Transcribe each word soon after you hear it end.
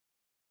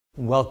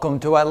Welcome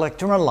to our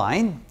lecture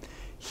online.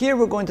 Here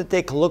we're going to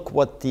take a look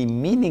what the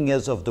meaning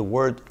is of the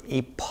word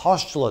a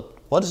postulate.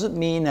 What does it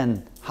mean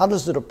and how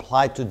does it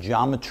apply to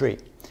geometry?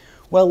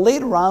 Well,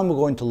 later on we're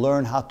going to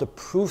learn how to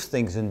prove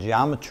things in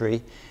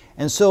geometry.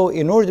 And so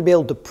in order to be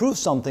able to prove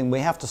something, we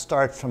have to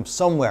start from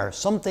somewhere,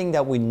 something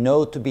that we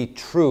know to be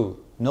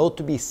true, know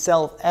to be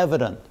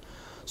self-evident.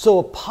 So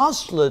a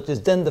postulate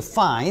is then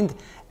defined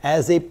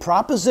as a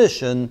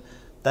proposition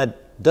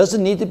that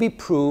doesn't need to be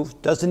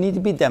proved, doesn't need to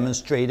be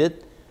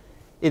demonstrated.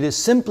 It is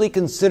simply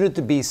considered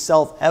to be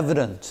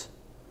self-evident.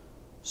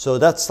 So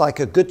that's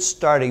like a good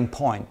starting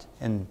point.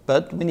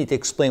 But we need to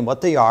explain what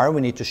they are.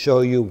 We need to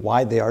show you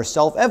why they are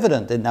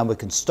self-evident. And now we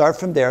can start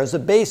from there as a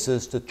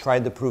basis to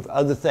try to prove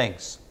other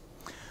things.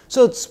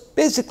 So it's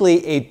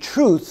basically a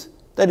truth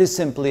that is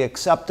simply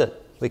accepted.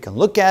 We can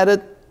look at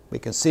it. We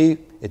can see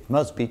it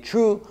must be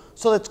true.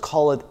 So let's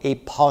call it a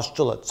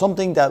postulate.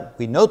 Something that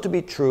we know to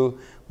be true.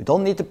 We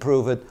don't need to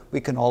prove it.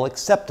 We can all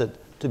accept it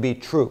to be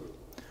true.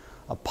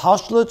 A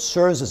postulate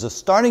serves as a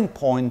starting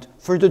point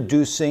for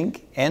deducing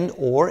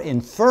and/or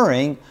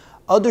inferring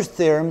other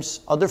theorems,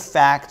 other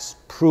facts,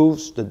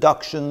 proofs,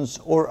 deductions,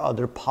 or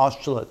other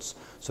postulates.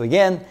 So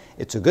again,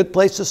 it's a good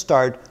place to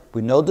start.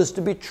 We know this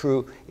to be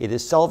true. It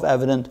is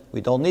self-evident.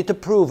 We don't need to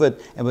prove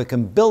it, and we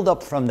can build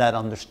up from that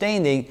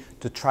understanding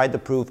to try to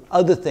prove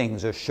other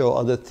things or show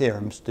other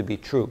theorems to be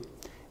true.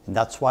 And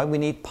that's why we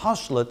need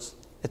postulates.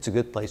 It's a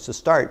good place to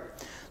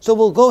start. So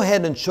we'll go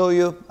ahead and show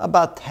you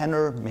about 10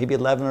 or maybe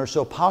 11 or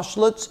so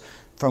postulates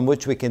from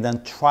which we can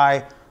then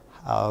try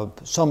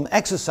some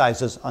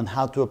exercises on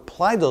how to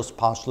apply those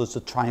postulates to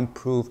try and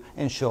prove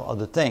and show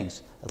other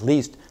things, at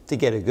least to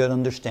get a good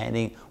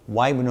understanding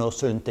why we know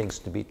certain things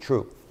to be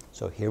true.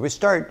 So here we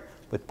start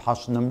with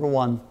postulate number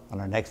 1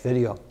 on our next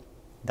video.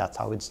 That's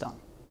how it's done.